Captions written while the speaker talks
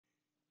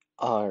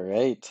All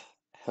right.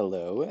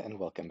 Hello and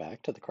welcome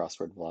back to the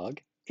Crossword Vlog,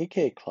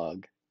 aka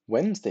Clog,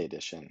 Wednesday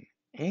edition,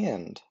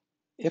 and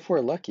if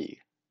we're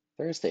lucky,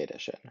 Thursday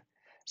edition.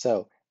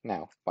 So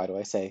now, why do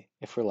I say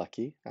if we're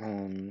lucky?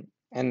 And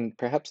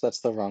perhaps that's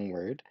the wrong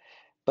word,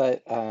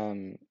 but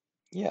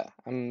yeah,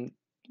 I'm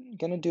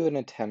gonna do an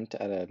attempt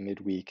at a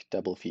midweek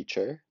double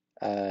feature.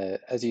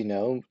 As you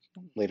know,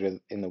 later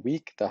in the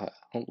week, the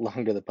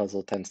longer the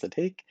puzzle tends to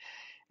take.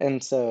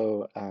 And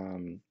so,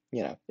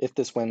 if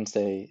this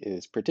Wednesday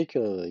is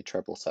particularly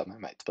troublesome, I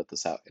might split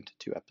this out into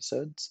two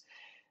episodes.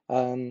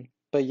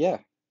 But yeah,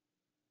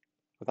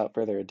 without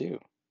further ado,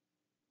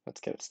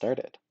 let's get it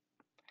started.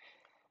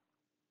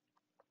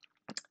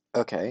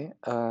 Okay,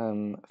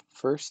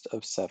 first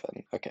of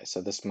seven. Okay,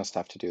 so this must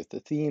have to do with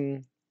the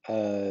theme.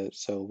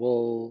 So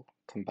we'll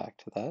come back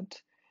to that.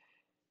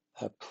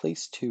 A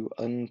place to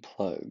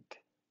unplug.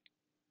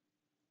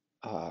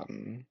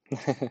 Um,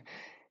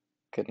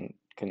 couldn't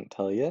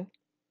tell you.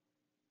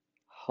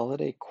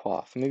 Holiday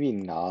quaff. Maybe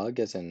nog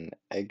as in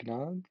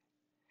eggnog. And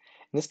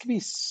this could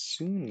be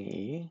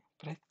Sunni,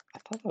 but I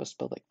thought that was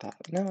spelled like that.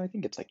 No, I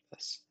think it's like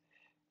this.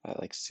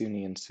 Like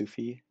Sunni and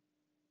Sufi.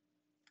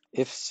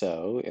 If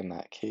so, in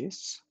that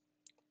case,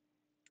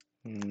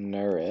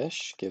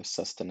 nourish gives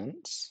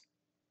sustenance.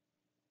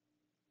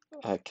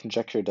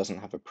 Conjecture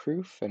doesn't have a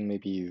proof, and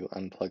maybe you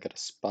unplug at a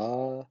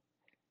spa,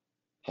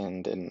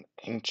 and an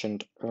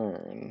ancient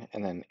urn,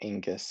 and then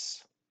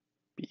Angus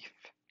beef.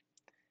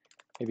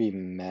 Maybe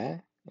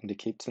meh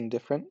indicates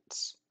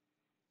indifference.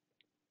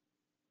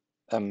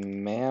 A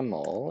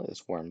mammal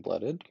is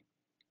warm-blooded.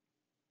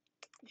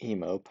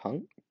 Emo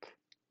punk.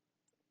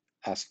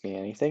 Ask me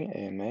anything,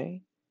 AMA.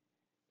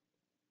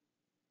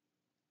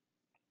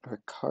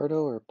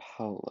 Ricardo or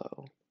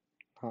Paolo?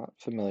 Not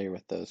familiar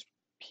with those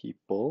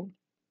people.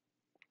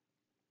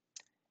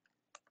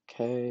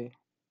 Okay.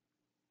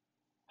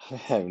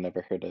 I've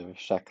never heard of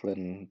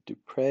Jacqueline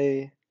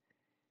Dupre.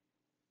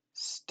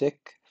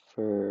 Stick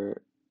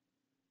for...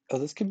 Oh,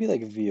 this could be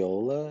like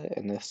viola,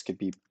 and this could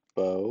be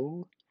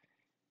bow.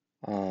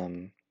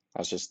 I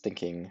was just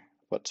thinking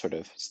what sort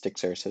of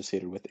sticks are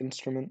associated with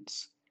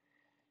instruments.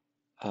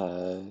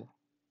 So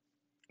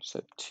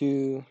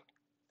two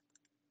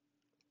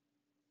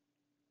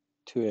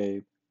to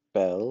a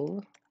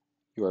bell.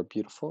 You are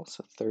beautiful,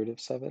 so third of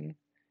seven.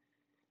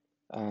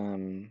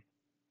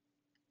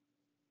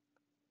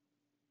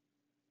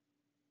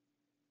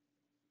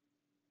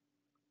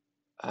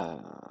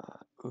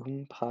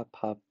 Pa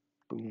pa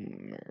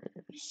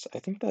boomers. I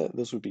think that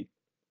those would be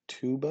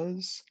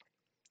tubas,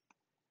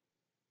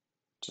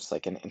 just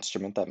like an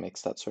instrument that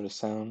makes that sort of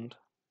sound.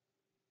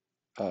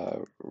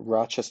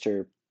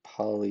 Rochester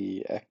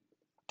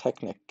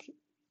Polytechnic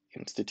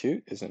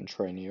Institute is in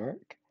Troy, New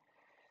York.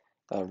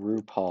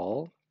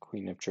 RuPaul,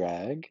 Queen of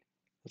Drag.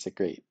 That's a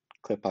great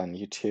clip on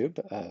YouTube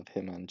of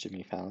him on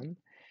Jimmy Fallon.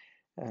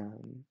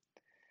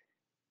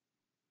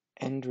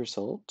 End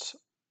result,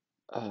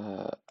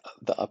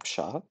 the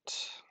upshot.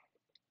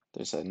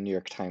 There's a New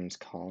York Times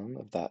column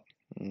of that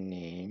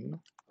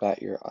name.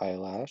 Bat your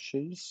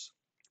eyelashes.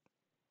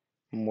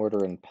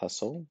 Mortar and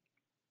pestle.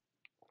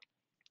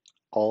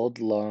 Auld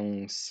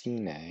Lang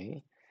Syne.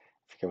 I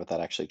forget what that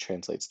actually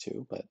translates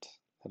to, but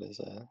that is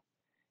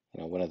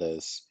one of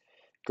those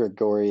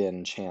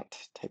Gregorian chant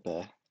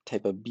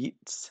type of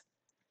beats.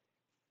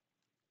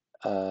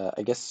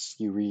 I guess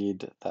you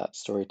read that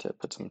story to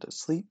put someone to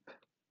sleep.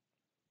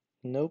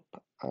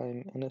 Nope,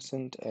 I'm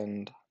innocent,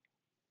 and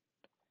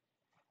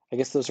I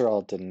guess those are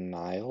all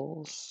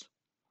denials.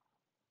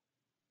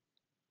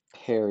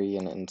 Parry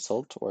an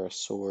insult or a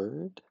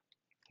sword.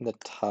 The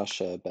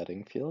Tasha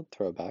Bedingfield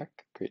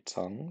throwback, great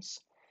songs.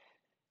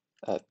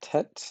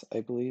 Tet, I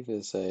believe,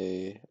 is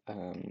a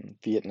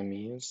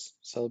Vietnamese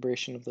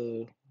celebration of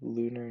the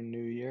Lunar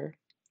New Year.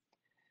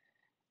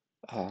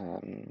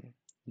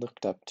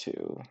 Looked up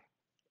to.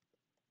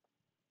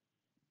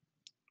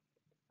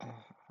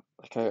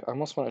 Like I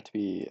almost want it to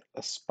be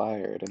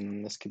aspired, and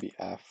then this could be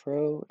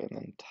Afro, and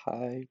then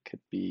Thai could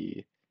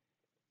be,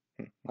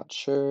 not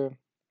sure.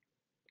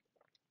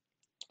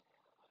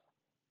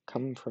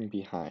 Come from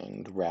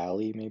behind,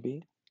 rally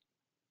maybe.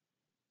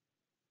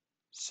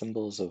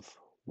 Symbols of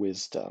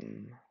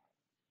wisdom.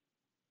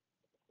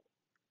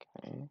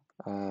 Okay.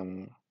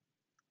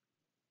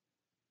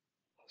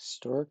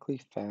 Historically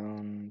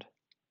found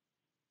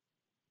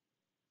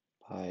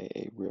by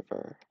a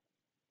river.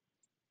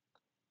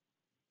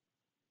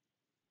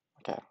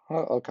 Okay,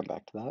 I'll come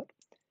back to that.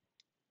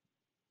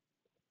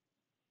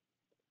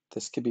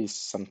 This could be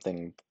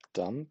something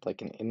dump,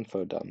 like an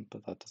info dump,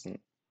 but that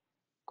doesn't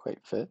quite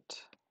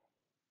fit.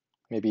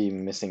 Maybe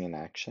missing in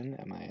action,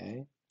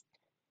 MIA.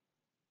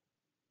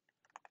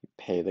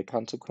 Pay the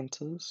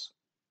consequences.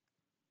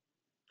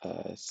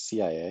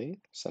 CIA,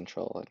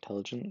 Central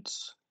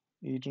Intelligence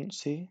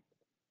Agency.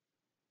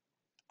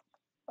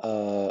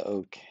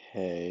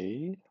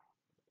 Okay.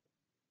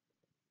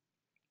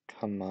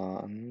 Come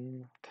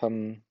on.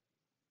 Come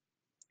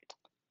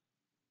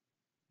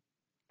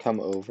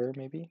over,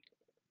 maybe?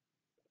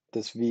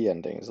 This V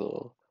ending is a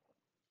little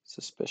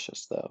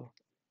suspicious, though.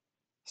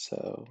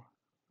 So,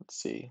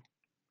 let's see.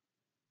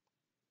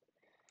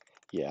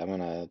 Yeah, I'm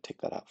gonna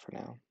take that out for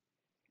now.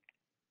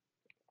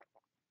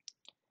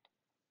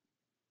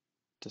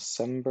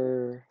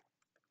 December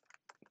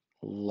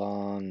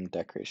lawn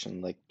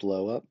decoration, like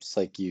blow ups,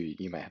 like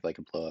you might have like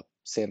a blow up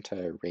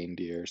Santa or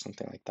reindeer or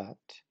something like that.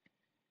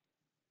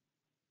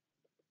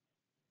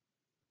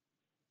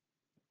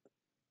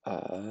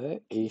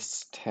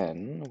 Ace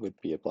 10 would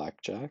be a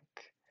blackjack.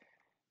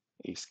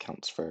 Ace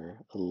counts for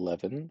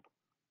 11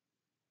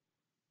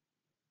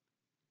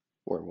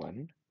 or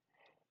 1.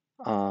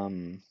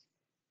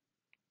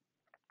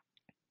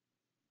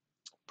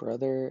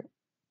 Brother,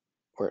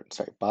 or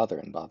sorry, bother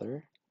and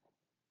bother.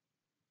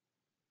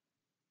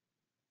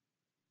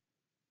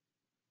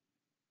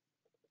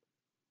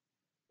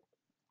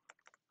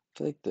 I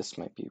feel like this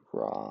might be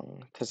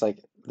wrong because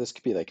like this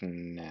could be like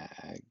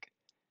nag.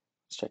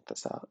 Let's check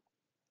this out.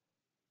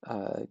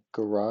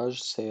 Garage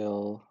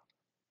sale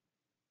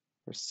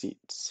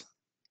receipts.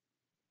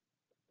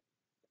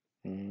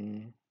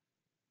 Mm,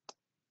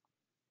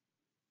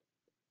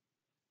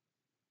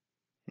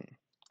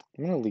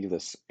 I'm gonna leave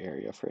this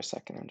area for a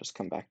second and just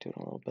come back to it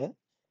in a little bit.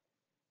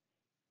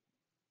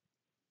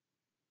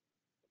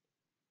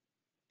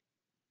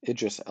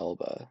 Idris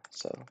Elba,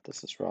 so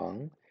this is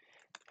wrong.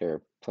 There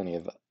are plenty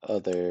of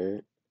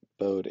other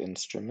bowed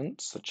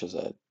instruments, such as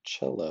a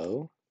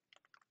cello.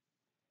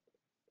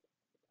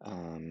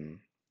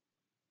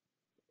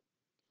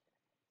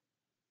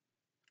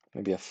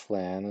 Maybe a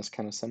flan is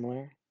kind of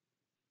similar.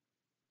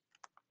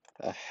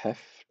 A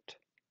heft,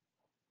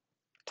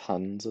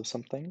 tons of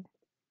something.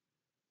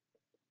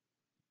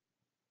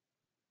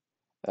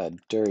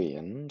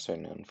 Durians are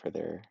known for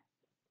their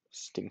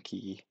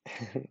stinky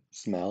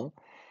smell.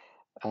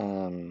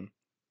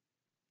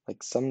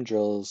 Like some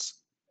drills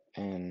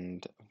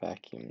and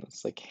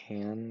vacuums, like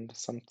hand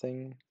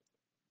something.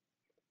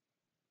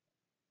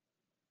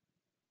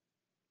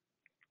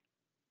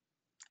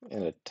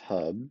 In a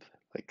tub,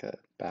 like a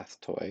bath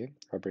toy,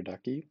 rubber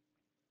ducky.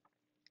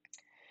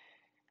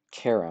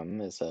 Carom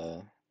is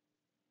a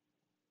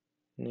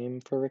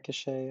name for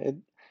ricochet.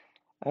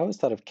 I always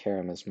thought of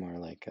carom as more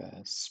like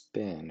a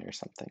spin or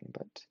something,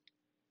 but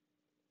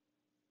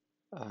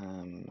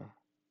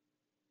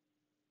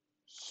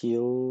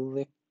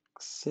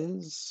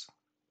helixes,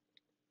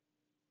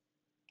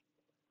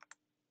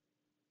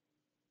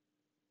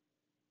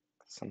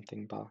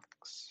 something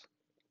box.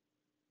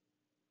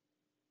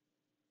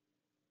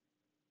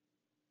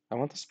 I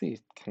want this to be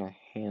kind of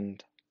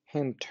hand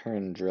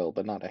turn drill,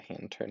 but not a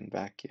hand turn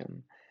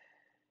vacuum.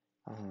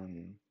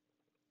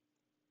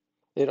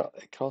 It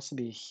could also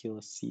be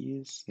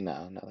helices.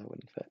 No, that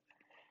wouldn't fit.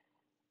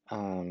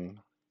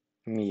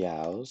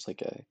 Meows,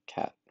 like a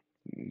cat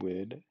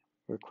would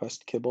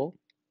request kibble.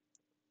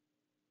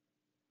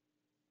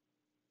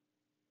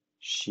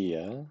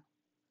 Shia,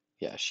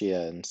 yeah,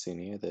 Shia and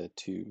Sunni are the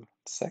two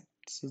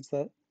sects. Is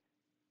that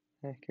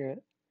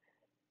accurate?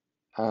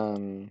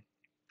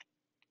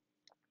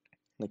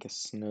 Like a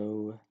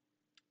snow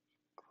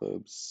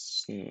globe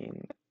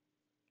scene.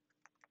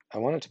 I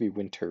want it to be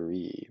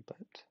wintry,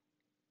 but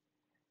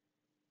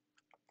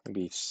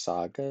maybe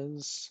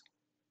sagas.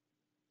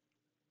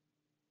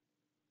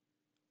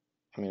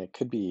 I mean, it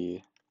could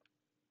be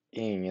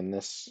ing in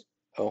this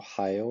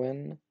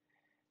Ohioan.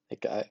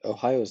 Like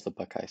Ohio is the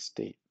Buckeye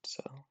State,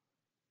 so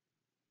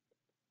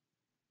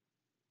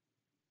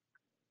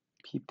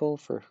people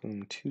for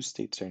whom two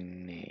states are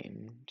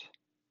named.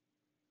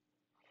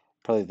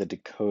 Probably the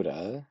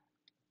Dakota,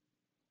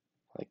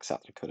 like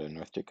South Dakota and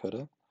North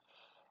Dakota.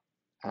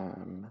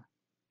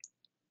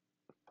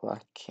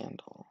 Black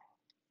candle.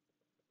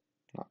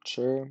 Not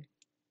sure.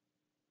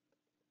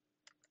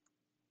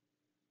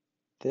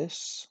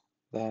 This,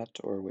 that,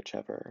 or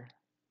whichever.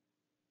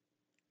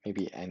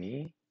 Maybe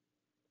any.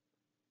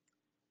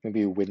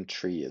 Maybe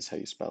wintry is how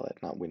you spell it,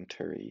 not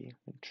wintery.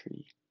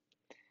 Wintry.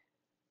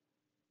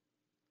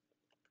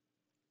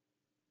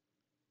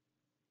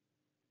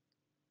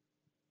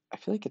 I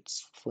feel like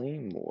it's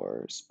Flame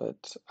Wars,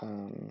 but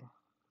could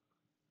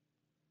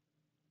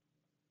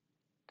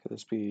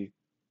this be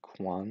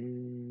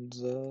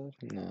Kwanzaa?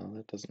 No,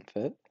 that doesn't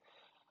fit.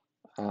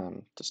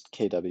 Just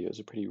KW is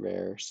a pretty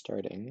rare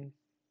starting.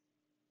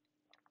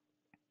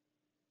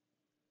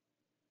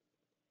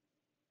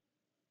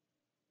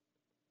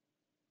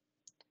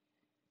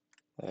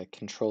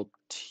 Control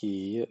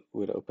T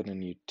would open a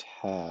new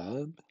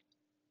tab.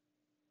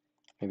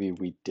 Maybe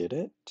we did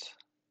it.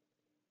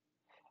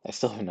 I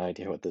still have no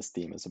idea what this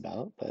theme is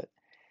about, but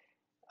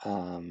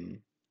oh,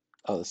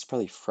 this is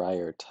probably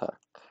Friar Tuck.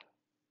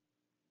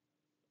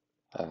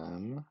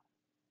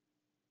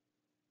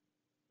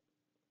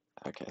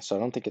 Okay, so I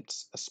don't think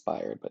it's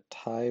aspired, but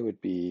tie would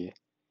be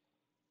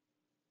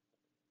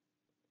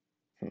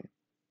hmm,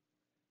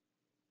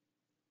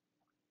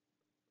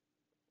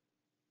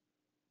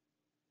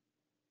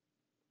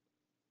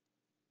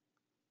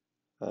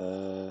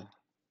 uh,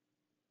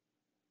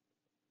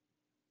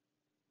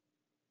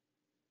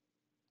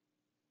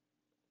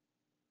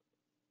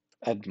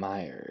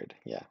 admired.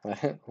 Yeah,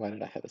 why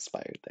did I have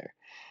aspired there?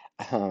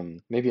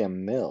 Maybe a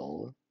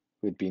mill.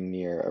 would be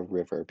near a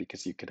river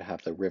because you could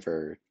have the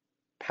river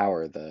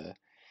power the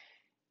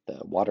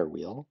water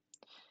wheel.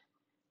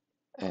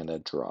 And a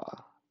draw.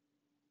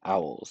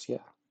 Owls,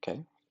 yeah,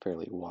 okay,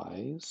 fairly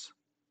wise.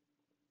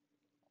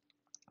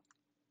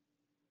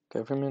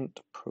 Government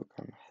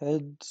program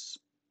heads.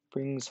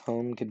 Brings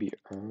home could be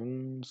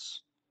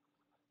earns.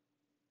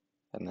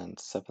 And then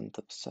 7th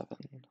of 7.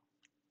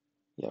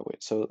 Yeah,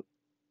 wait, so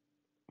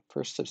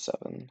 1st of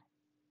 7.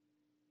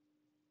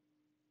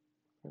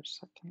 Or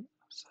 2nd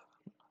of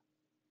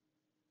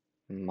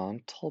 7.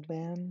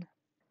 Montalban?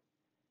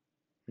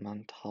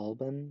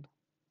 Montalban?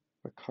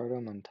 Ricardo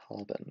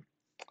Montalban.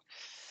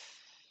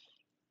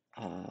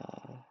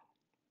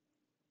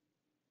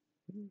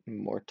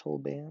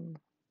 Mortalban?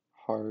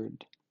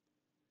 Hard.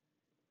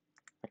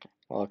 Okay,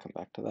 well, I'll come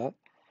back to that.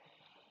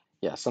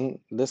 Yeah,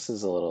 this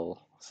is a little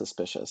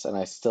suspicious, and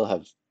I still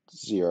have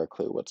zero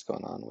clue what's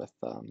going on with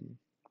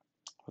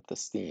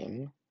this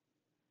theme.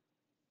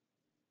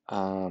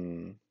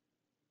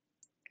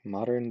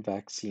 Modern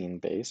vaccine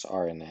base,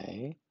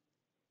 RNA.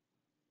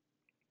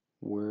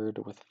 Word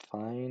with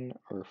fine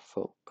or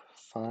folk.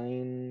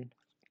 Fine.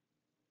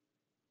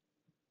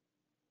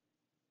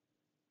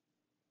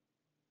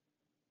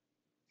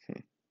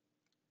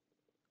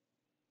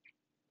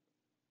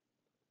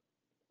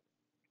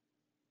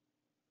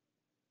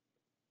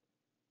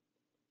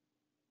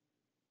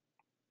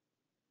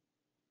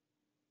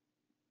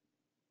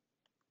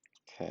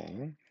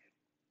 Okay.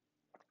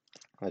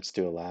 Let's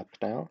do a lap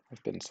now.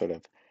 I've been sort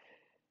of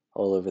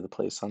all over the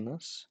place on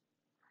this.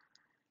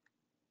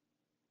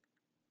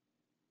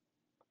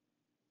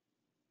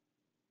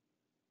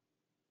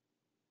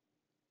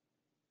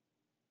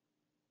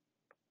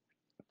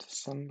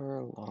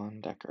 December lawn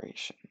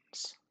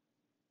decorations.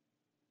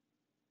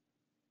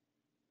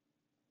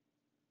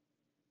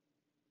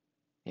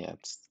 Yeah,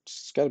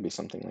 it's got to be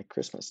something like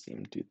Christmas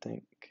themed, you'd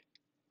think.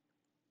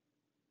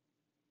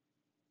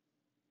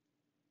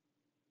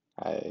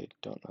 I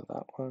don't know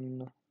that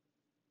one.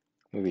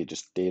 Maybe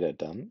just data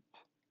dump.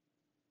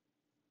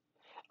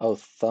 Oh,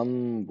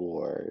 thumb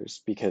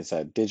wars, because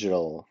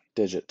digital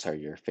digits are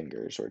your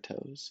fingers or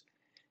toes.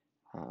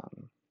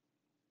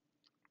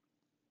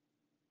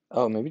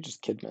 Oh, maybe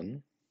just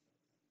Kidman.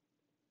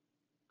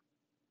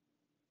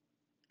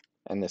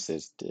 And this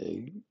is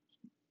dig,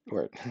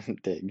 or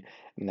dig,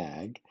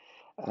 nag.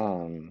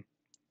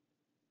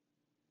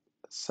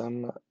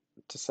 Some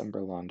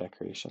December lawn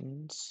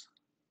decorations.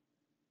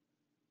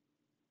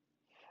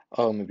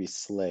 Oh, maybe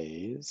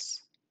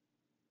sleighs.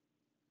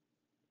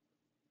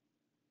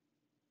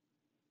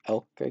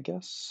 Elk, I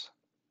guess.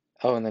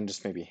 Oh, and then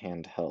just maybe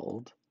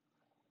handheld.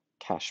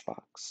 Cash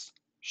box.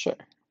 Sure,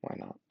 why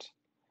not?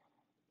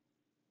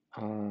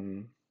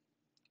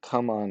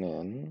 Come on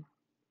in.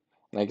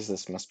 And I guess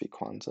this must be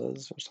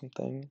Kwanzaa's or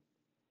something.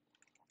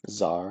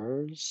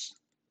 Czars.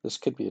 This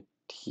could be a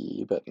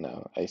tea, but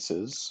no.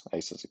 Ices.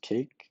 Ice is a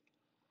cake.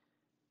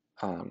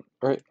 Or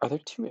are there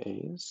two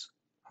A's?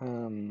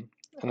 And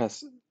a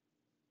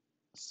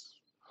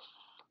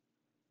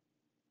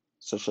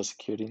social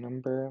security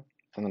number,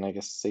 and then I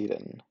guess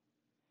Satan.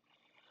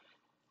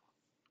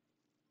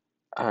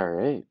 All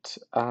right.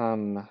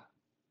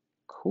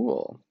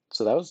 Cool.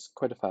 So that was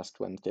quite a fast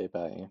Wednesday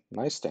by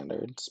my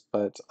standards,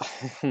 but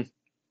I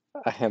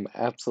am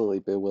absolutely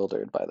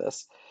bewildered by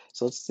this.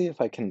 So let's see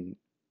if I can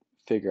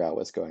figure out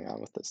what's going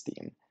on with this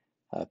theme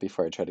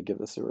before I try to give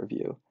this a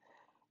review.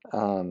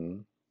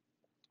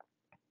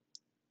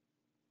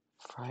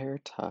 Friar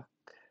Tuck,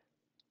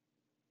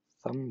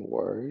 Thumb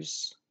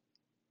Wars.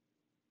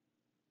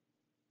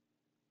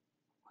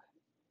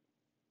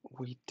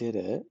 We did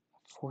it.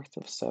 4th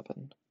of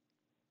 7.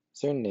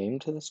 Is there a name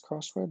to this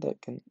crossword that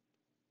can...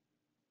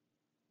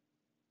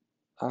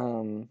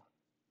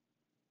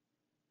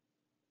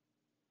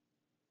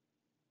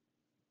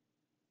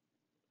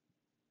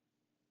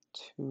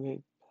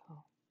 Two-way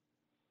bell.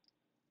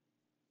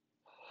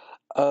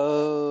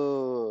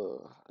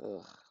 Oh,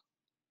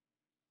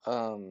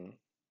 ugh.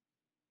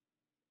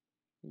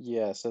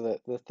 Yeah, so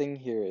the thing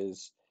here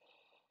is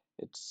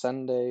it's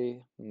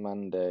Sunday,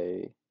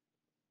 Monday,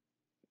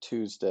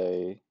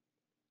 Tuesday,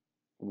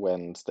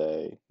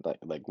 Wednesday,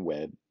 like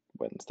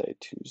Wednesday,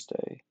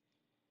 Tuesday,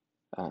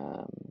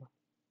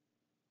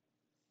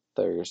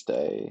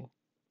 Thursday,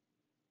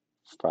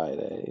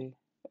 Friday,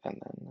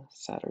 and then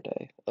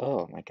Saturday.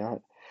 Oh my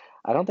God.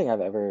 I don't think I've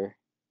ever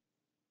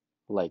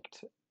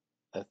liked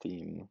a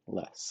theme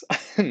less.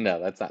 No,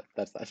 that's not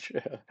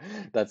true.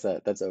 That's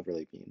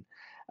overly mean.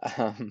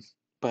 Um,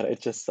 but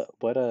it just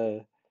what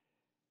a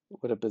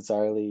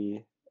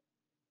bizarrely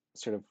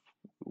sort of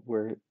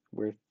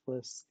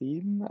worthless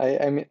theme.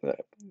 I mean,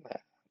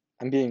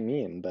 I'm being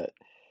mean, but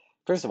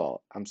first of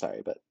all, I'm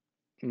sorry, but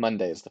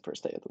Monday is the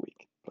first day of the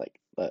week. Like,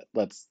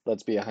 let's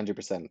be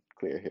 100%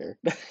 clear here.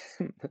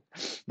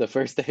 The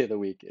first day of the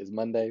week is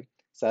Monday.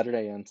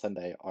 Saturday and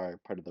Sunday are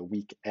part of the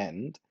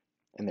weekend,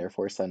 and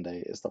therefore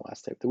Sunday is the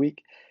last day of the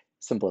week.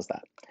 Simple as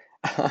that.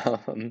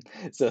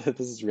 So this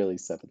is really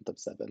 7th of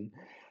 7.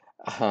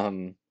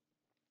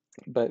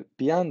 But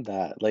beyond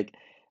that, like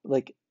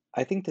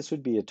I think this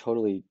would be a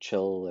totally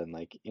chill and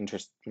like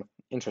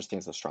interesting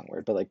is a strong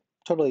word, but like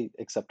totally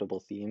acceptable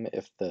theme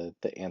if the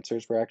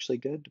answers were actually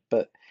good.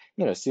 But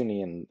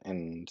Sunni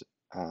and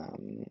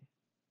um,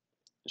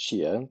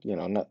 Shia,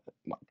 not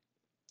well,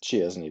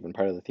 Shia isn't even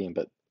part of the theme,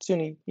 but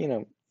Sunni,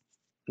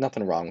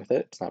 nothing wrong with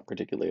it. It's not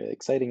particularly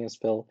exciting as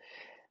Phil.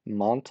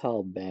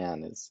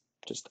 Montalban is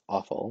just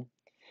awful.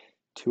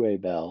 Two-A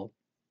Bell,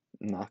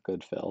 not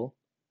good Phil.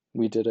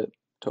 We did it,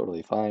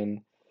 totally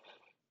fine.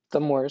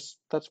 Some worse,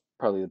 that's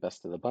probably the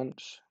best of the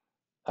bunch.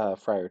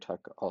 Friar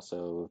Tuck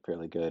also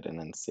fairly good, and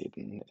then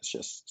Satan is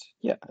just,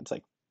 yeah, it's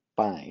like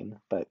fine,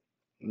 but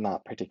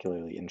not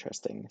particularly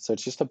interesting. So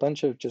it's just a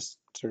bunch of just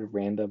sort of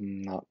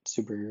random, not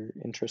super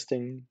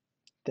interesting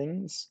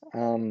things.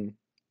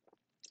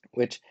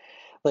 Which,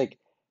 like,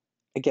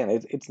 again,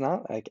 it's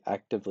not like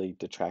actively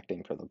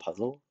detracting from the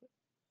puzzle,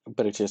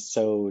 but it's just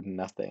so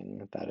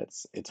nothing that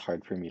it's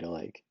hard for me to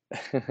like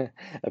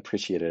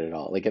appreciate it at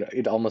all. Like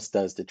it almost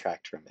does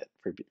detract from it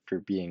for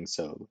being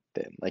so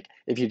thin. Like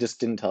if you just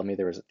didn't tell me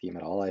there was a theme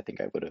at all, I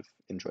think I would have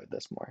enjoyed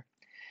this more.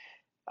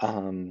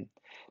 Um,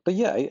 but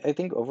yeah, I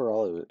think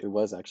overall it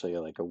was actually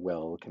like a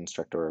well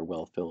constructed or a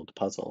well filled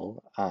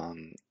puzzle.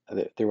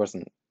 There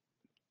wasn't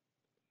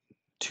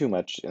too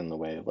much in the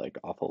way of like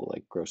awful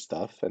like gross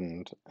stuff,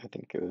 and I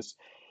think it was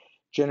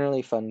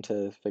generally fun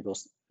to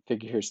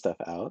figure stuff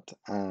out.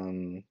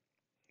 You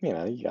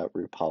got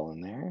RuPaul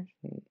in there,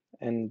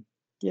 and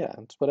yeah,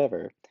 it's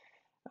whatever.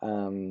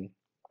 Um,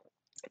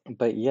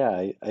 but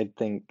yeah, I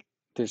think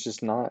there's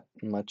just not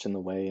much in the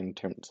way in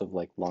terms of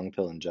like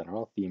Longfill in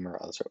general, theme or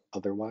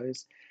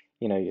otherwise.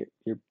 You're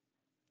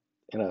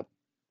in a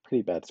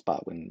pretty bad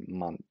spot when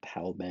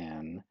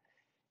Montalban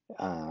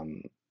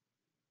um,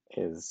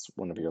 is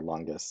one of your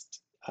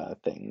longest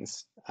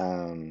things.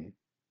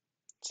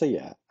 So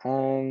yeah,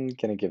 I'm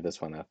gonna give this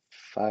one a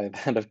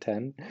 5 out of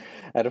 10. I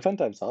had a fun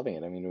time solving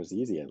it. I mean, it was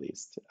easy at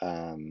least.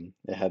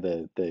 It had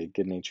the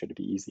good nature to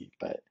be easy,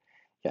 but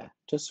yeah,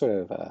 just sort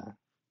of a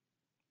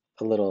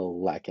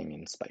little lacking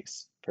in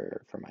spice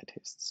for my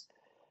tastes.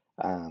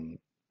 Um,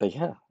 but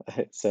yeah,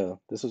 so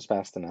this was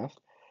fast enough.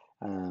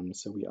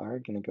 So we are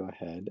gonna go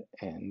ahead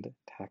and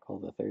tackle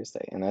the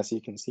Thursday. And as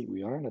you can see,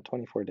 we are on a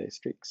 24-day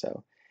streak.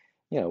 So,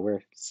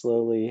 we're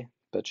slowly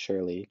but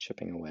surely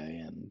chipping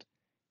away and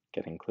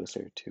getting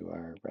closer to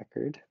our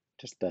record.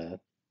 Just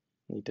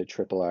need to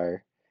triple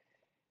our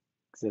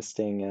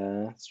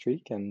existing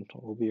streak and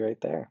we'll be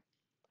right there.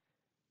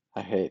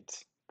 All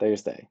right,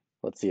 Thursday.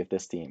 Let's see if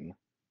this team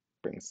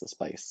brings the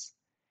spice.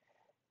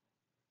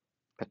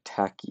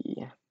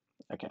 Pataki.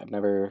 Okay, I've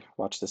never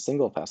watched a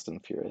single Fast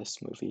and Furious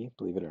movie,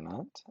 believe it or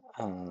not.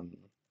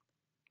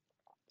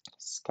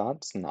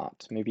 Scott's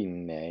not. Maybe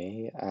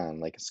Nay,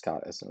 like a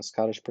Scott as a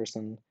Scottish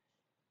person.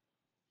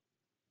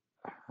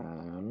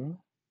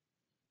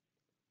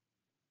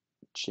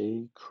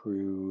 J.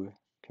 Crew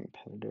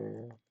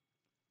competitor.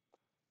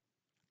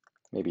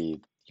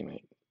 Maybe you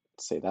might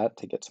say that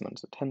to get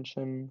someone's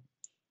attention.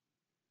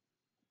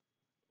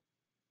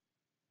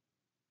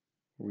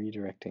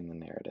 Redirecting the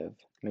narrative.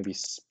 Maybe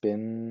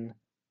spin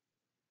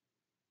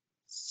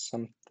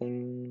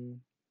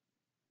something.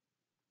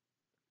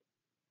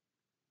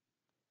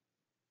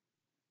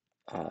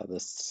 The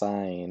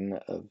sign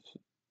of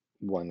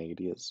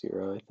 180 is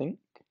 0, I think.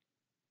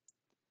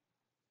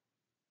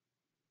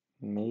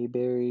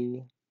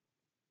 Mayberry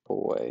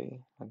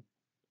boy. I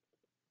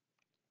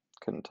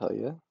couldn't tell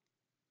you.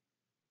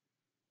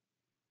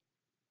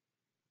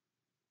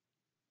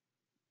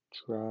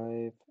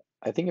 Drive.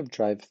 I think of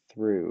drive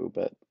through,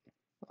 but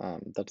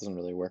that doesn't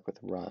really work with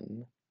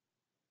run.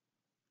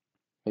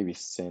 Maybe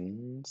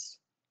sins.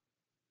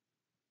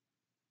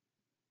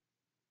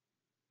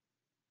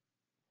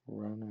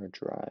 Run or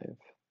drive.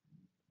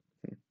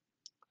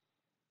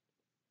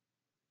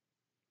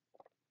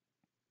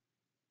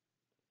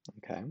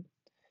 Okay.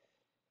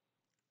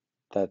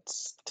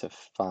 That's to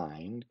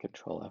find.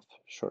 Control F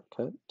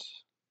shortcut.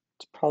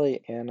 It's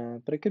probably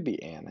Anna, but it could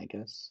be Anne, I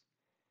guess.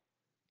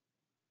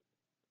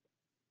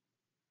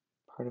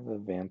 Part of a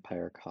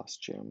vampire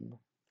costume.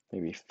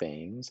 Maybe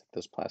fangs,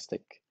 those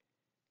plastic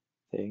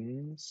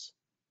things.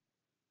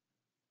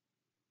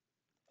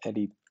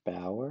 Eddie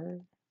Bauer?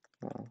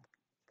 Oh,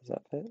 does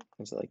that fit?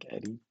 Is it like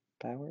Eddie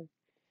Bauer?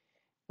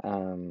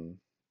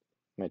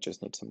 Might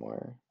just need some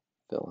more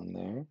fill in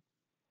there.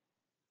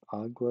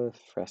 Agua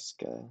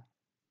fresca.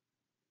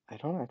 I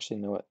don't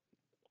actually know what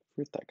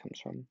fruit that comes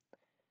from.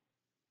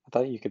 I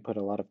thought you could put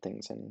a lot of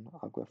things in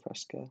agua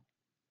fresca.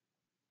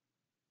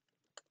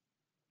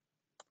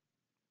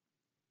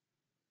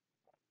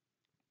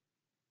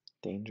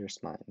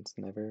 Dangerous Minds.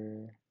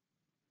 Never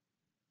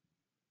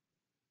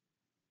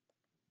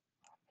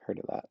heard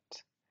of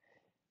that.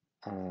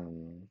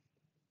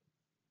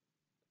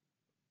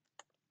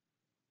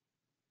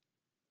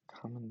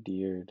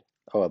 Commandeered.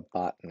 Oh, a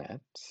botnet.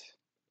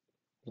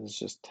 This is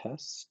just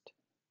test.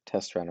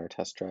 Test run or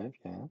test drive,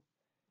 yeah.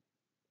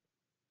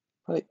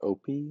 Probably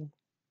Opie.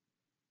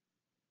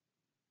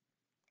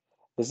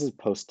 This is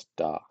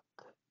post-doc.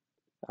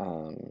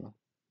 Um,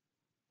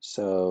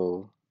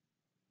 so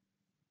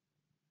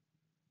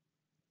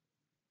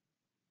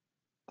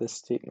this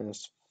statement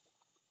is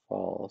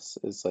false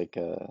is like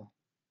a,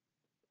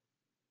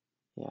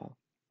 yeah.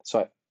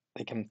 So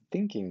I'm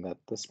thinking that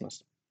this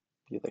must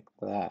be like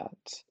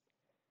that.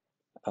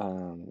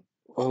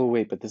 Oh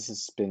wait, but this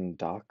is spin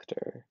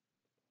doctor.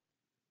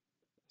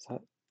 Is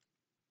that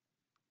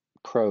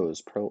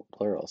crows,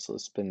 plural, so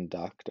spin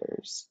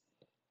doctors.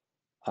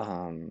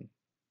 Um,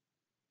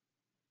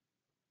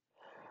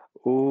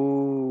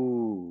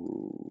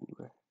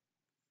 ooh,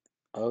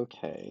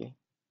 okay.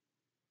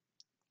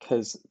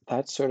 Because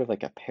that's sort of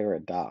like a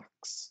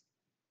paradox.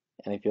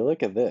 And if you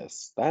look at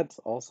this, that's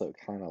also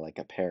kind of like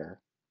a pair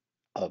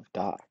of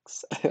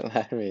docs.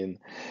 I mean,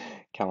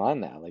 come on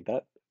now, like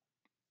that.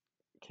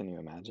 Can you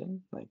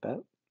imagine? Like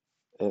that?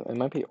 It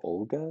might be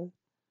Olga,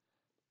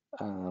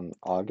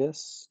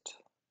 August.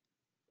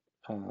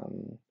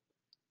 Um,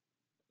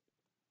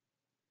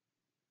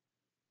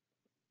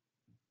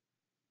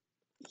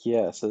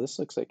 yeah, so this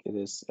looks like it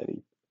is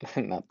Eddie,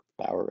 not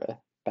Bauer.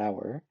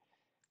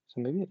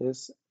 So maybe it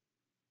is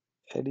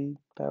Eddie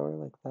Bauer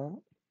like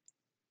that.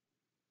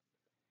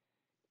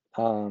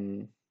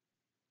 Um,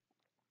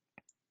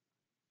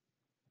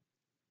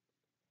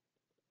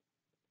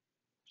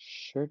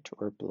 shirt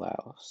or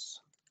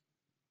blouse.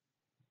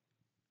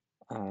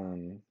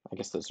 I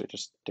guess those are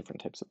just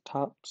different types of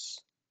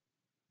tops.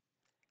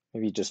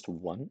 Maybe just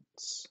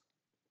once.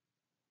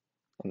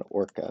 An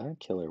orca,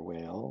 killer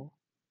whale.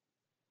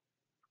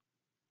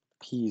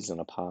 Peas in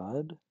a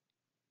pod.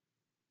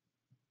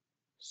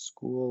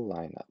 School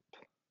lineup.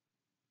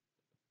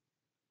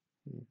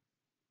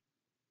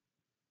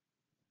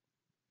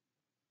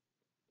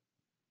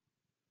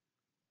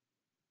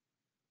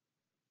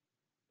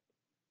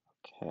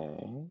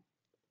 Okay.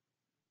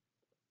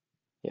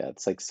 Yeah,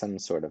 it's like some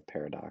sort of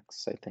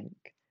paradox, I think.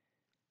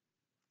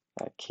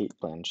 Kate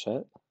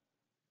Blanchett.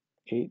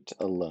 8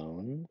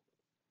 alone.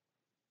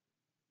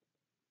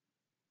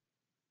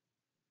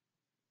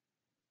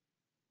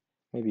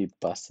 Maybe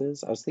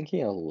buses. I was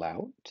thinking a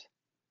lout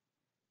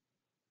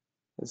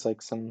is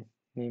like some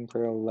name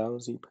for a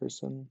lousy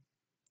person.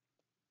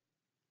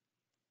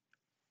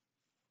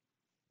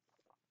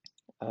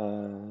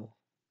 Uh,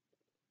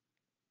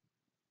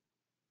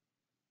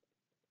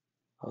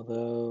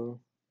 although,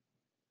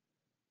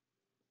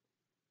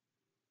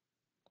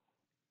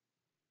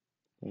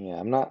 yeah,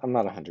 I'm not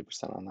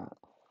 100% on that.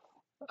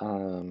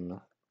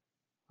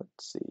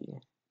 Let's see.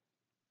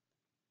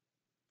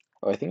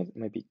 Oh, I think it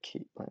might be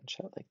Kate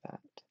Blanchett like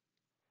that.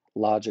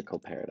 Logical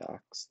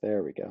paradox.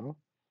 There we go.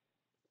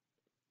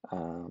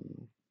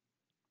 Um,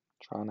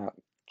 drawn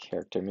out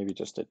character, maybe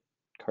just a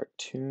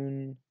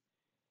cartoon.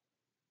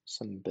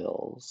 Some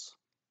bills.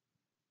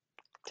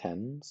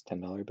 Tens,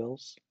 $10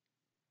 bills.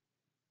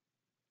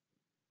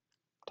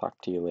 Talk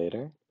to you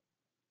later.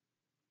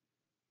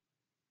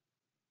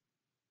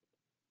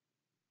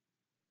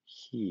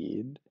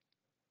 Heed.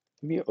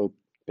 Maybe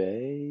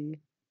obey.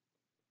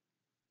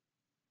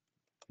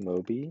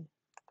 Moby.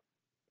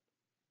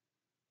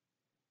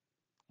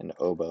 An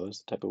oboe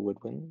is a type of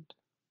woodwind.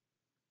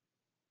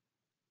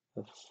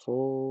 A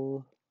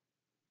full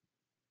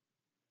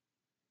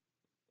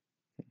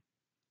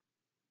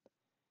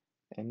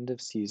end of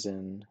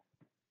season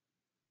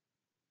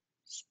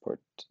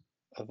sport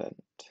event.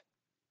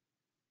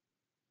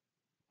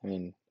 I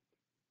mean,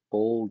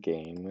 bowl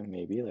game,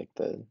 maybe like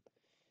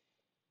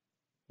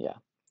yeah,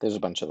 there's a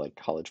bunch of like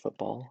college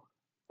football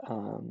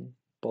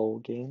bowl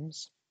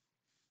games.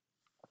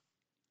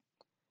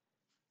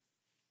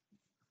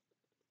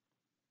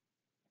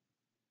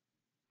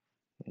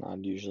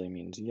 Nod usually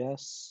means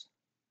yes.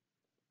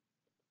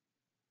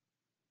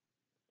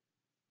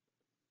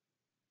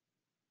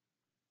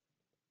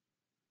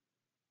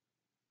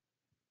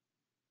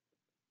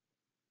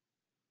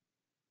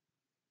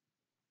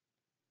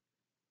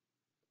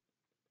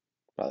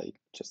 Probably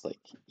just like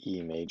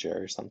E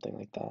major or something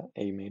like that,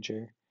 A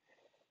major.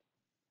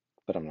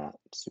 But I'm not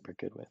super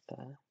good with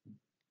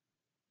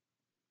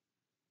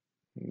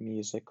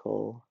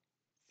musical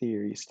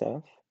theory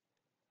stuff.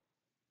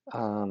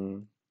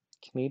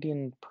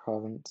 Canadian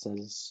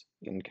provinces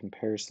in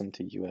comparison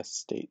to US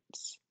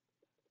states.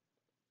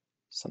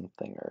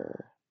 Something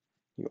or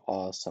you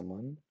awe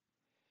someone.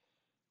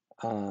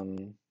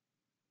 Um,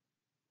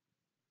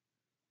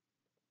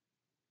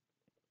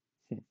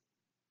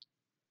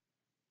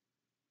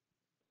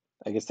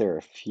 I guess there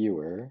are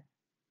fewer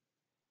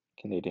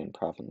Canadian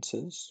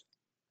provinces.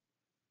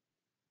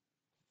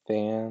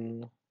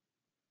 Fan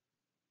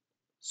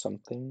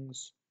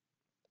somethings.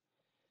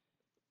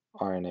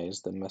 RNA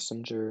is the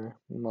messenger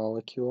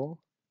molecule.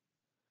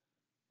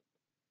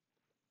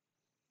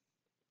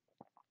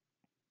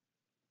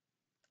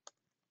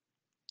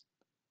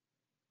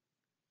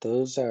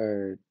 Those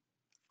are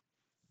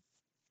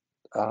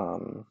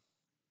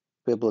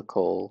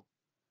biblical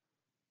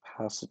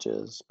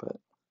passages, but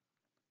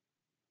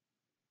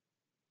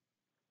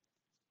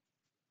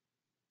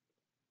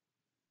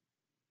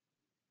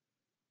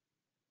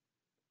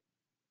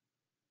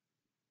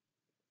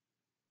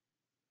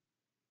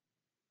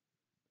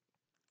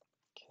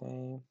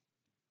okay.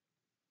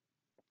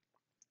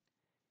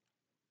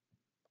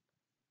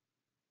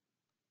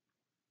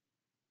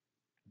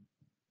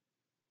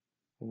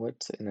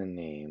 What's in a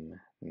name?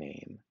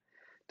 Name.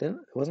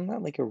 Wasn't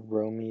that like a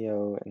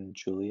Romeo and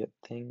Juliet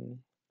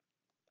thing?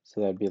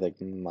 So that'd be like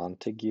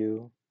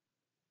Montague.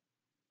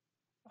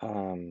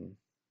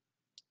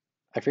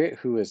 I forget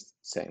who was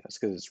saying this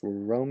because it's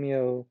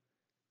Romeo,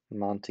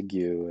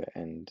 Montague,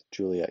 and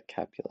Juliet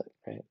Capulet,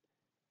 right?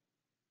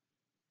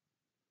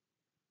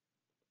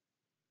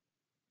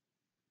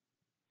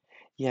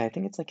 Yeah, I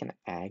think it's like an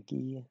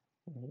Aggie,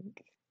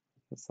 like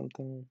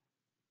something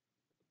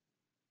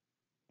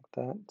like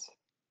that.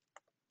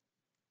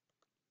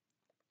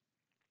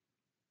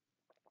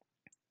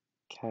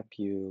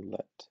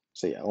 Capulet.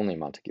 So yeah, only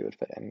Montague would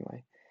fit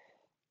anyway.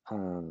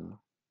 Um,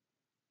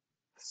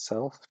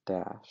 Self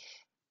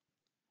dash.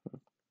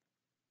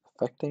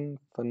 Affecting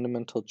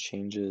fundamental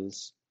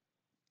changes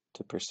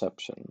to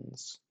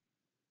perceptions.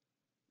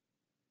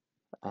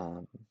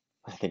 Um,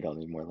 I think I'll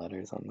need more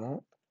letters on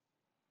that.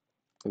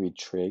 Maybe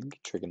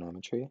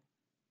trigonometry.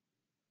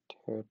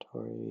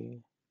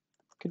 Territory.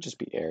 Could just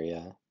be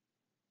area.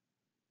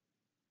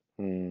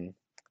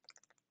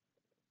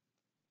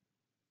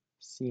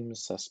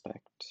 Seems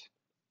suspect.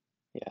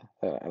 Yeah,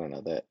 I don't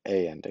know. The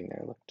A ending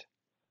there looked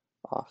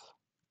off.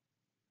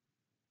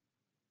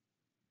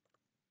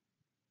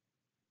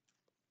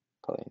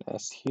 Probably an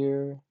S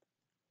here.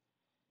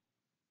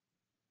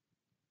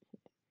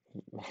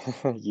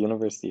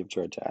 University of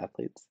Georgia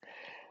athletes.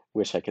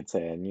 Wish I could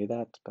say I knew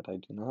that, but I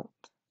do not.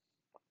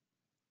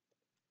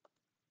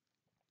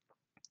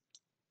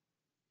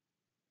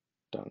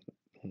 Don't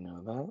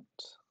know that.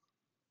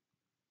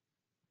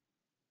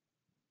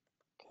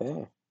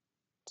 Okay,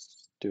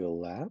 let's do a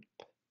lap.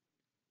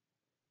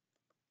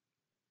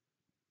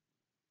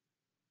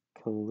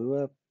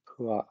 Kalua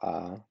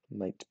pua'a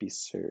might be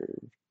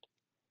served.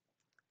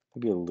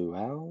 Maybe a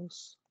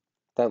luau's?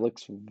 That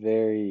looks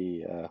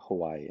very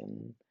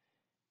Hawaiian.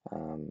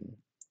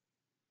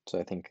 So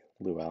I think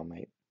luau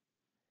might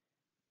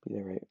be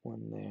the right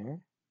one there.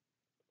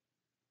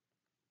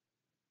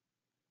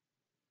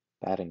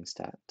 Batting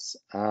stats.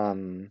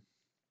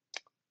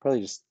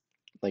 Probably just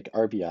like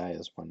RBI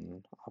is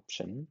one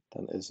option.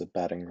 That is a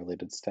batting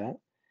related stat.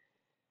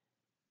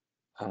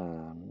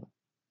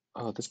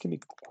 Oh, this can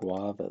be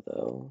guava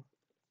though.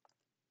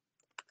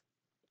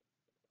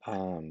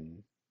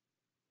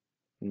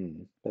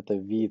 But the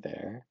V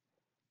there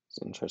is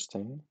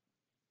interesting.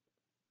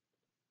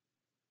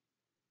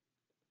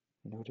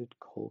 Noted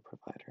coal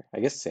provider. I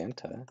guess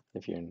Santa,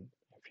 if you're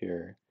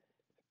a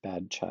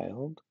bad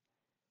child.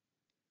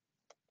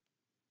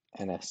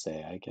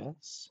 NSA, I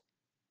guess.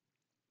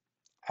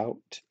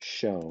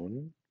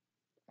 Outshone.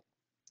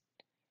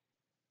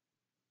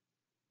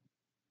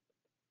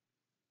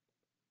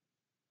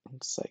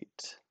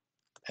 Insight.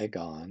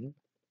 Egon.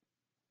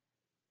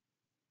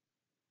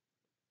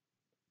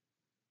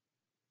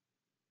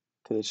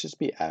 Could it just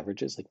be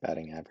averages, like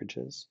batting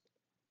averages?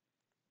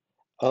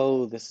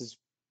 Oh, this is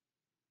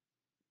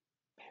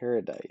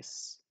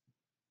paradise.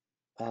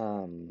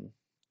 Um,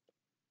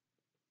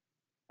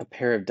 a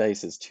pair of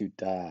dice is to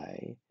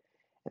die,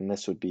 and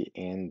this would be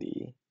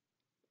Andy.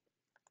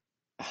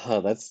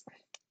 Oh, that's,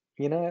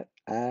 you know what?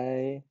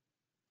 I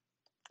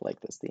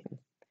like this theme.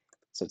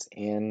 So it's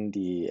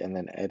Andy and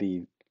then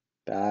Eddie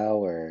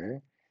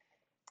Bauer.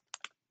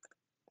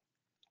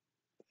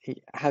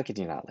 How could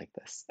you not like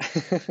this?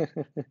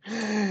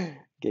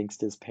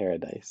 Gangsta's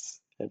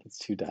Paradise, and it's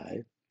to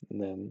die, and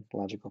then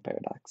Logical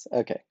Paradox.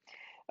 Okay.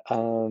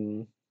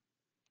 Um,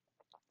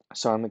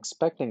 so I'm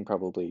expecting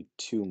probably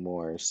two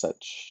more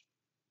such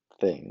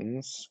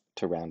things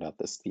to round out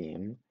this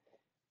theme.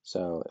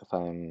 So if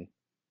I'm,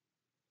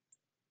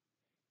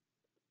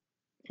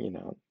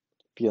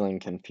 feeling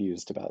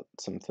confused about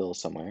some fill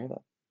somewhere,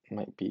 that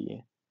might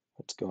be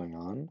what's going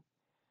on.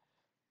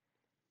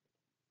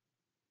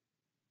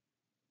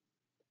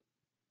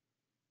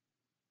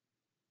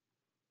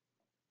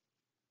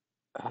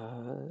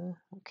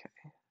 Okay.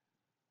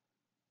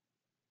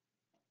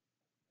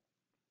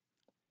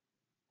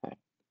 All right.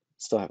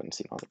 Still haven't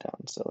seen all the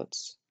downs, so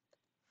let's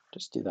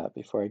just do that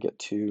before I get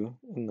too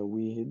in the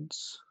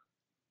weeds.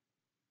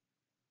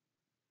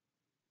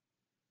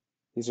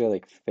 These are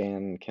like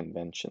fan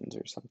conventions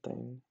or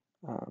something,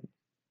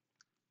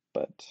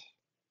 but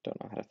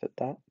don't know how to fit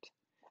that.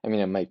 I mean,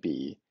 it might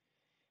be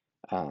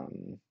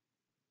um,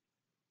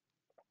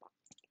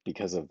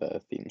 because of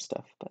the theme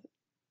stuff, but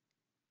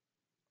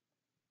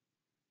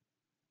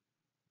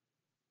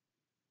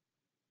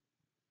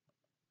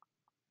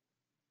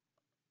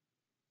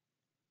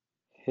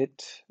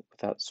hit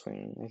without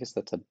swinging. I guess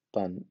that's a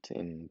bunt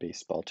in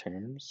baseball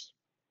terms.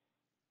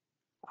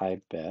 I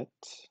bet.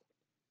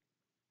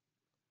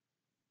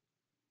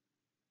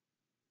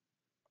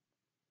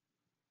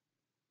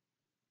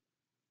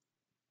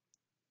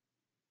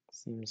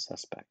 Seems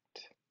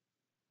suspect.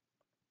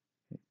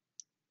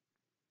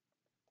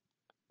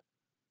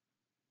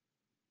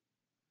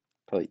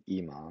 Probably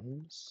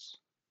imams.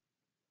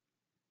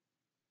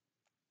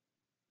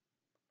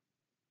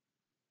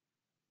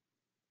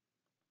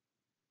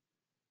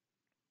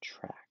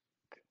 Track.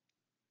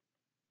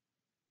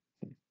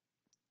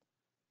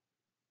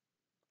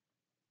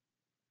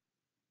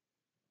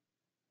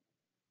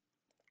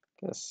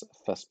 Guess a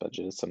fuss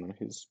budget is someone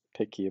who's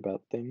picky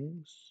about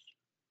things.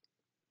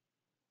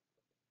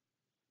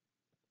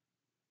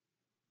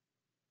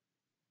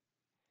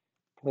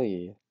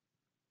 Probably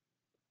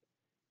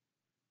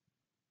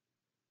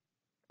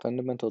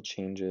fundamental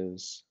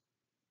changes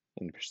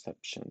in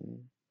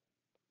perception.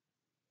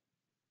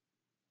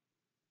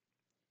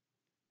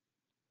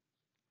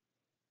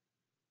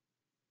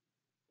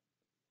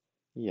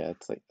 Yeah,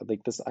 it's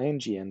like this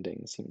ing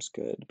ending seems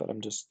good, but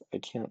I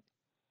can't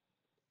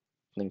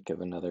think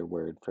of another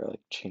word for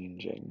like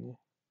changing,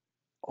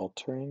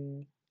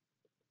 altering.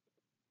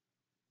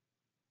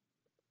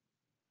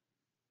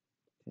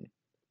 Hmm,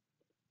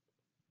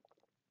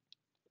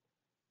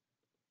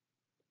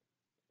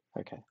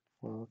 okay,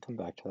 we'll come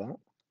back to that.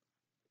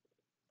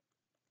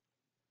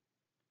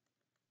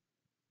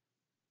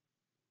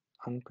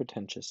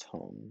 Unpretentious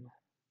home.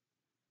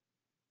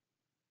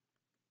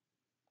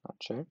 Not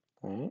sure.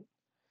 All right.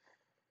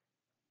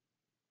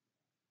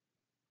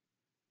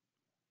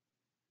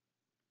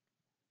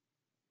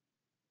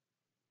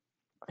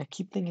 I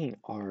keep thinking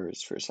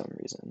R's for some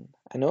reason.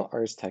 I know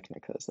Ars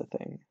Technica is the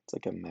thing. It's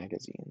like a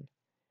magazine.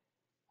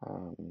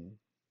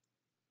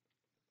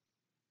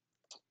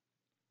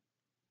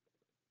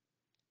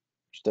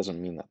 Which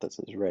doesn't mean that this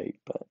is right,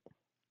 but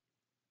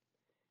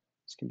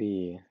this could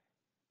be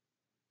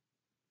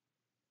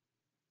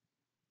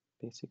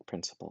basic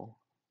principle.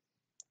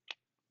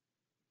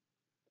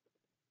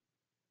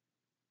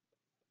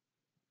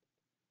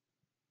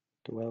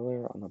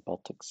 Dweller on the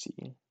Baltic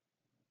Sea.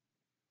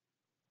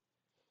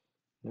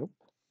 Nope.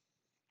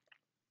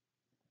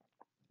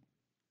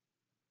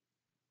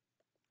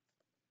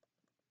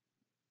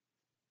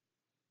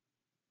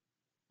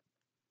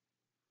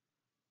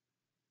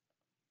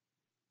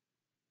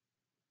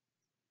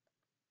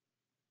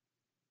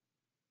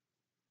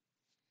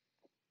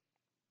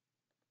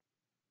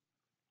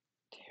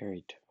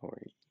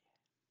 Territory.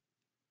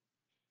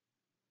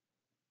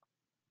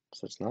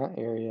 So it's not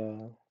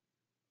area.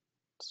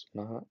 It's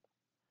not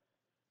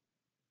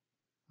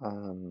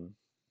um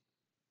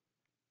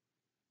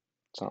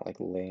it's not like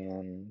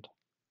land.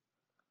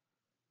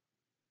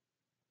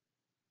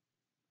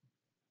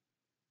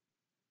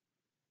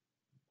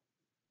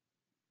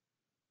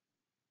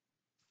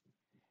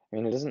 I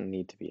mean, it doesn't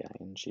need to be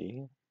ing.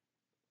 This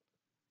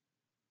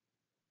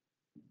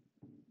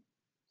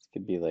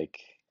could be like,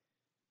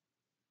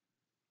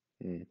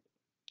 no,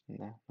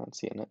 not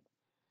seeing it.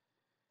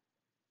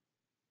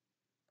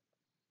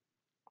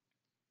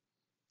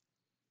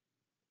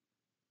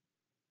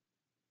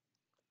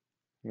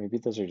 Maybe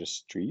those are just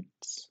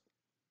streets.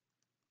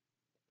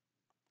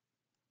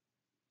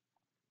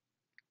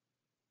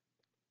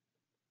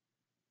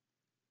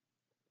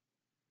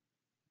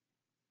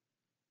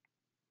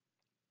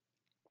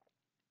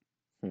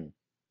 Hmm.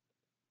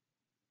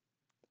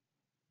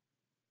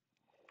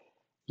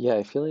 Yeah,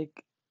 I feel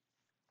like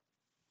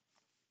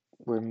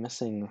we're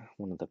missing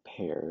one of the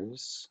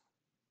pairs.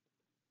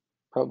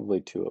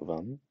 Probably two of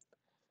them.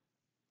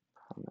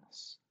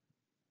 Promise.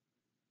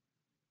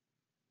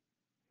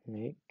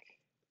 Make.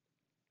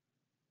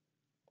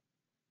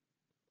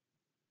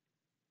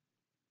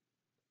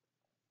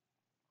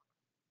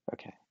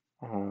 Okay.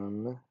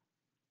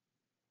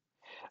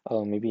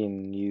 Oh, maybe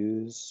in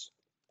use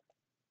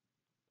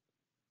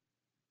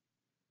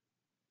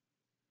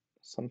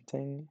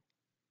something.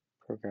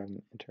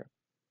 Program interrupt.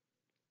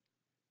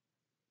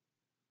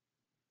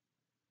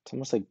 It's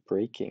almost like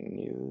breaking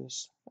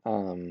news.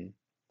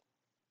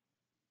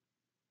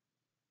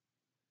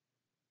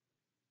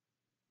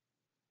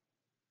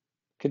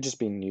 Could just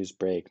be news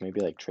break.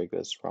 Maybe like Trig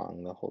was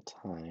wrong the whole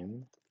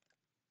time.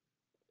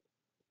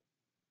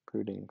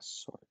 Brooding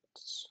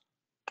sorts.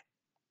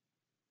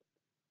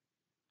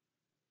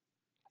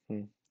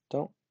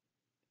 Don't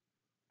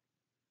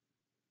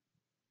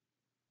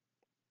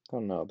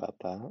don't know about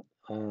that.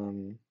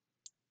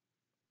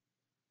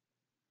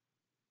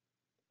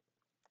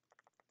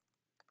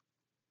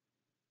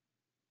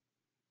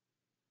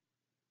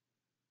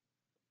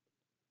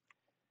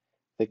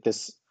 Like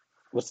this,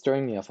 what's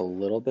throwing me off a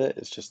little bit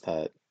is just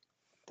that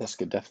this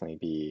could definitely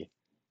be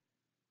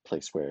a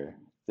place where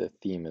the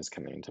theme is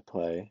coming into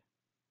play,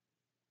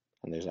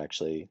 and there's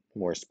actually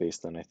more space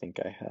than I think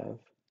I have.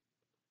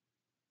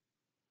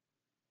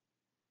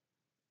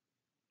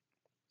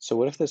 So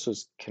what if this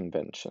was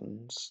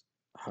conventions?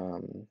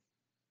 Um,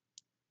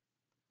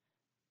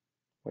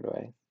 what do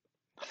I?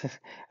 I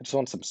just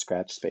want some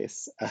scratch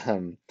space.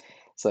 So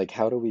like,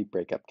 how do we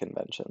break up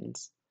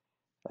conventions?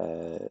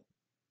 Uh,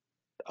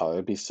 oh, it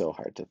would be so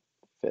hard to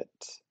fit.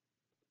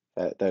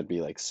 That would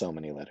be like so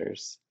many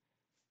letters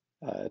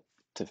uh,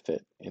 to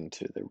fit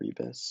into the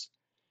rebus.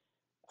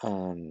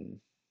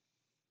 Um,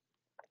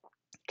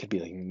 could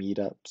be like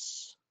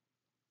meetups,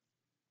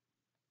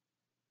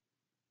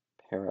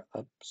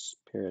 para-ups,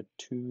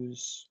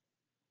 para-twos,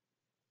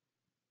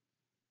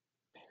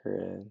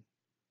 para,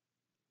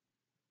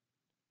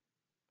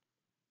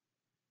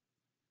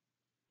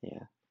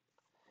 yeah.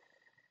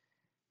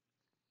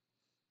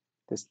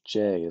 This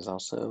J is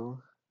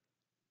also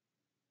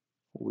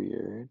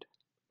weird.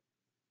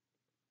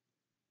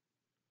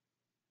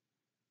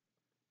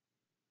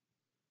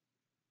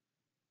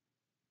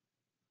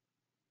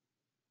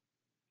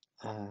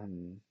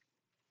 Um,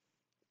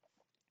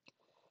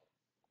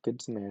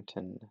 Good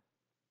Samaritan,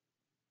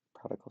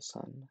 prodigal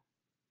son.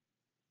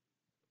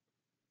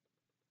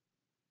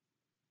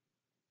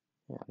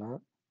 Yeah,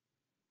 not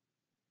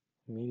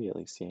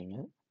immediately seeing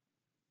it.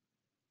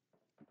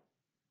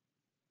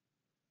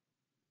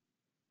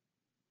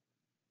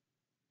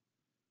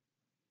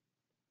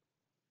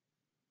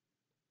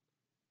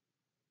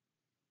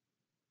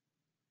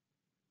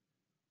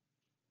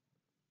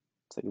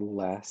 It's like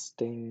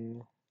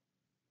lasting,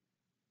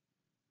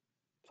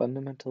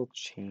 fundamental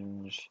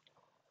change.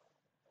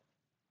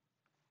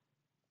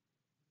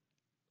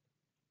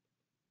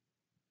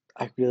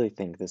 I really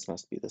think this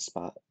must be the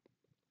spot.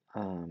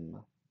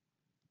 Um,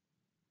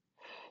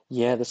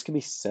 yeah, this could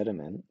be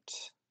sediment.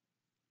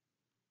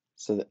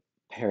 So that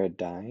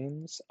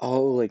paradigms.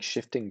 Oh, like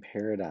shifting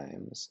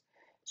paradigms.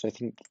 So I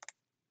think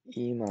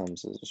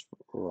imams is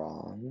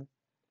wrong.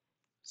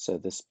 So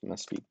this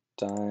must be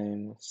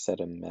dime,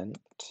 sediment,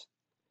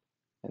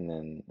 and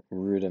then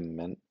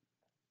rudimentary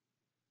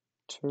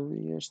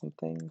or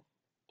something.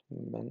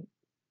 Ment,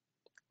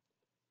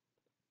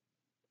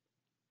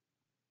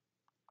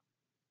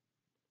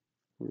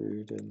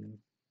 rudiment.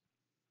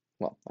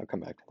 Well, I'll come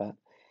back to that.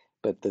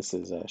 But this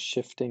is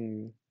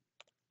shifting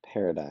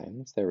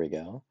paradigms. There we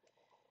go.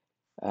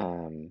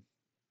 Um,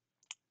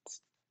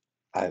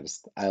 I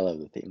love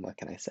the theme. What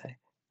can I say?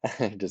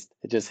 It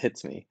just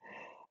hits me.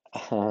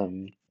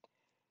 Um,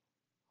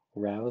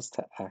 Rouse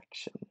to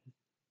action.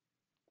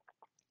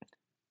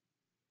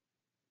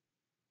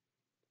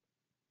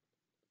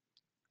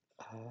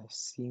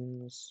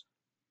 Seems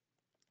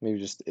maybe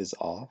just is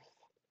off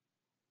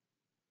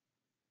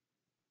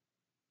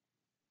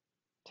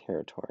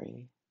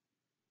territory.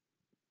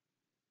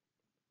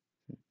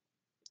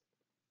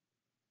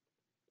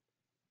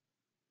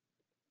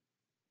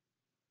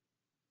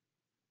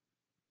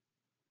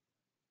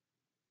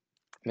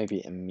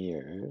 Maybe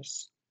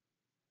emirs.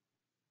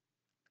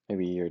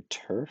 Maybe your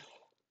turf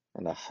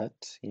and a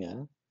hut.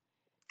 Yeah.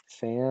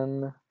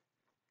 Fan.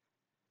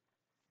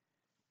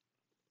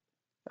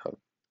 Oh,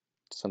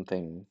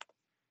 something.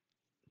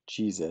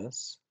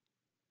 Jesus.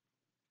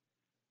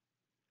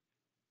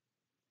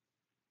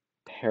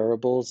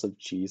 Parables of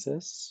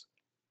Jesus.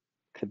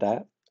 Could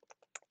that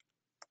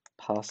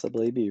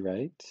possibly be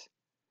right?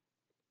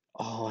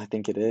 Oh, I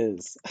think it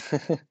is.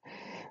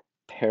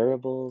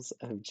 Parables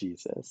of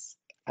Jesus.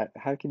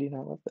 How could you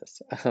not love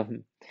this?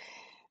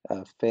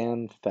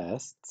 Fan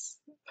fests,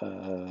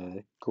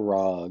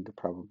 grog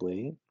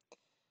probably,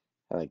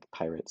 like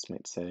pirates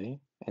might say,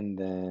 and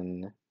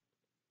then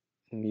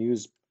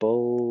news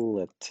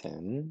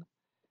bulletin.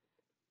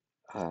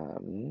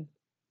 Um,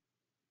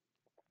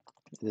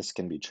 this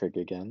can be trig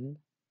again.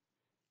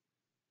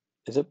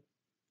 Is it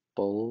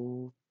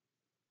bull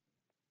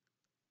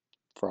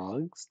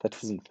frogs? That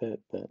doesn't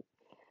fit, but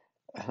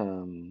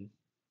um,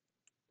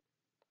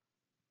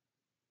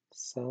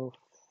 self.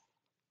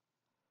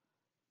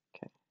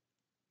 Okay,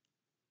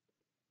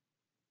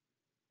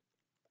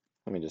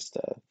 let me just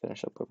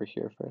finish up over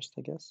here first,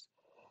 I guess.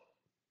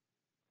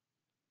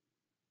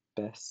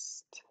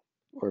 Best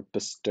or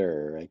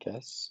bestir, I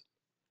guess.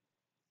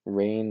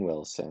 Rainn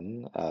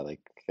Wilson, like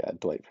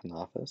Dwight from The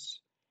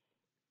Office.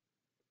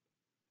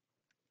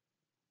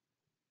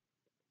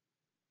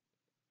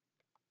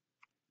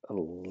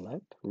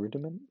 Let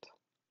rudiment.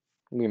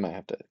 We might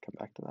have to come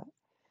back to that.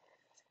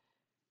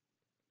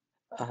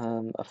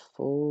 A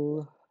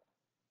full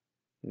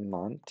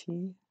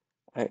Monty.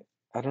 I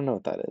don't know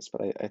what that is,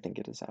 but I think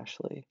it is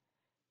Ashley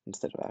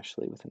instead of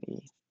Ashley with an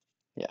E.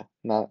 Yeah,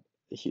 not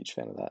a huge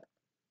fan of that.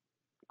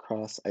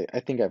 Cross. I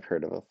think I've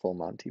heard of a full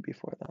Monty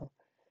before though.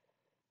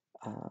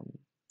 Um,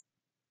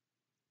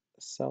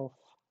 Self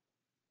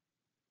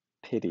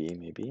pity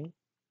maybe.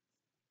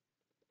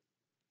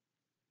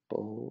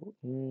 Bull.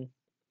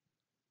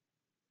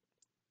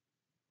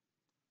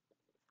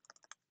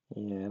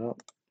 Yeah, I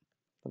don't.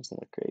 Doesn't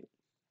look great.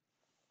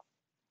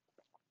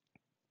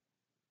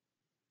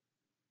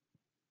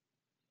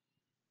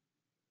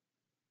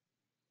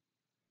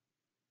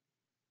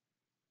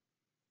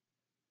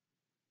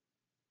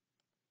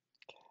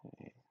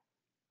 Okay.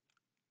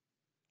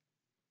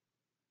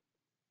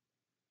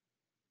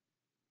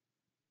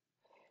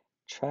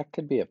 Track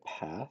could be a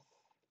path.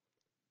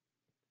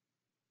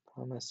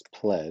 Promise,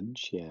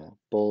 pledge. Yeah.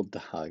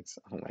 Bulldogs.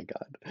 Oh my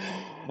God.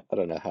 I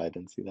don't know how I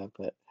didn't see that,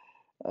 but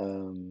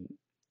um,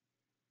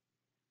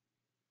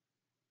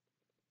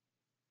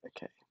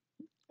 okay.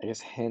 I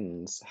guess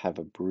hens have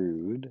a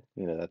brood.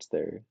 That's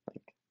their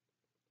like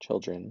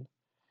children.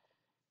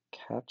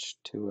 Catch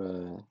to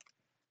a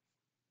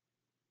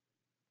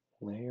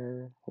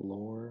layer,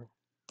 lore.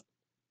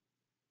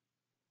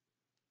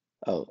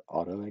 Oh,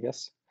 auto, I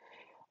guess.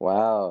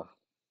 Wow.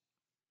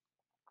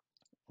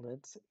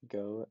 Let's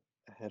go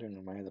ahead and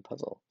admire the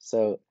puzzle.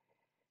 So,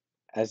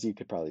 as you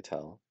could probably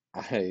tell,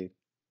 I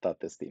thought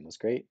this theme was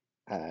great.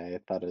 I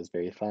thought it was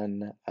very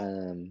fun.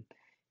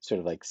 Sort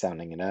of like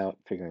sounding it out,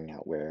 figuring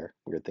out where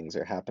weird things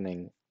are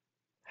happening.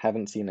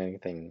 Haven't seen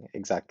anything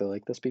exactly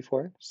like this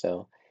before.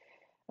 So,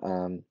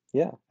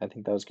 yeah, I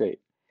think that was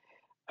great.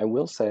 I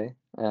will say,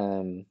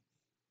 there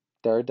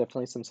are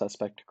definitely some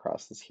suspect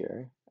crosses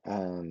here.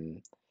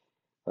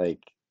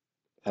 Like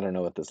I don't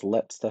know what this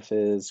let stuff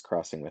is.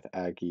 Crossing with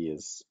Aggie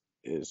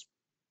is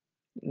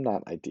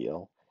not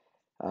ideal.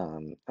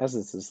 As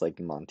this is like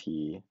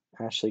Monty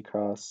Ashley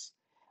cross.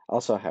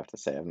 Also, I have to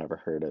say I've never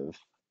heard of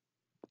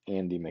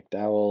Andy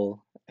McDowell,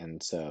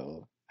 and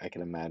so I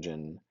can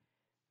imagine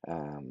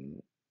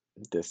um,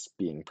 this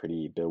being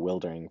pretty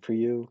bewildering for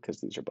you because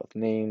these are both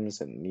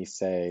names, and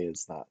Nisei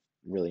is not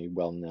really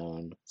well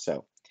known.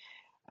 So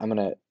I'm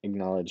gonna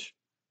acknowledge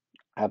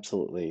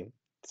absolutely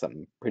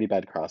some pretty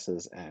bad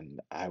crosses, and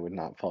I would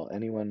not fault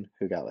anyone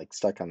who got like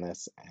stuck on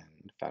this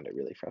and found it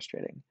really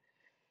frustrating.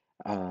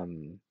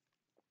 Um,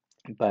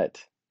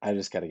 but I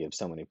just got to give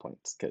so many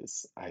points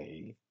because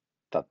I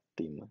thought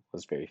the theme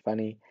was very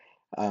funny.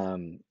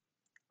 Um,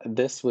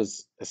 this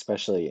was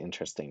especially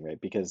interesting, right?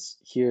 Because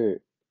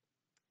here,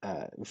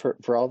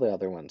 for all the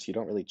other ones, you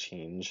don't really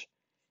change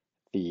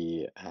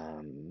the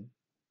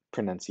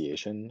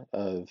pronunciation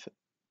of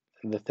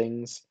the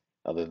things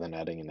other than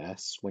adding an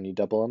S when you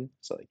double them.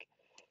 So like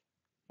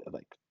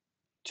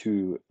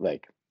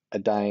like a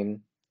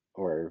dime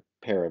or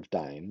pair of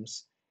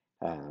dimes,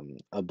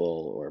 a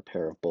bull or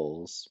pair of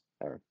bulls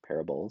or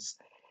parables,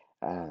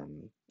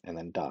 and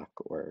then dock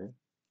or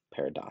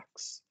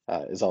paradox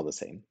is all the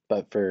same.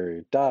 But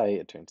for die,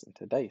 it turns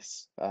into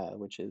dice,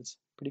 which is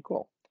pretty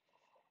cool.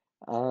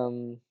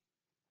 Um,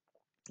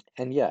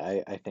 and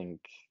yeah, I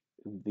think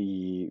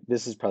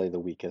this is probably the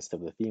weakest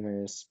of the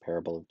themers,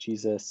 Parable of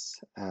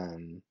Jesus.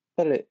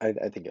 But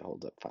I think it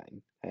holds up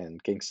fine.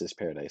 And Gangsta's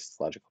Paradise,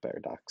 Logical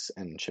Paradox,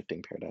 and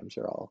Shifting Paradigms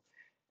are all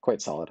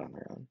quite solid on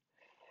their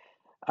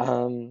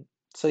own.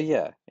 So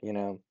yeah,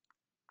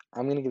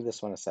 I'm gonna give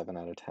this one a 7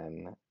 out of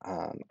 10.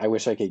 I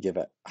wish I could give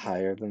it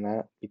higher than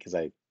that because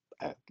I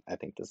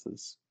think this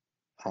is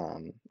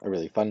a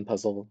really fun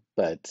puzzle,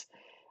 but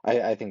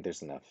I think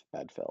there's enough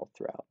bad fill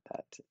throughout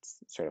that it's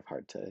sort of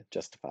hard to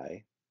justify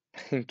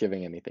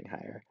giving anything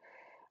higher.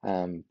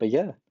 But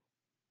yeah,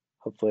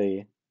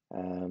 hopefully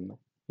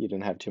you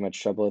didn't have too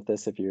much trouble with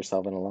this if you're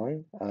solving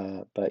along.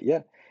 But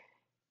yeah,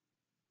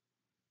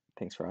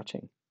 thanks for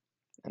watching,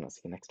 and I'll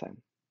see you next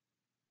time.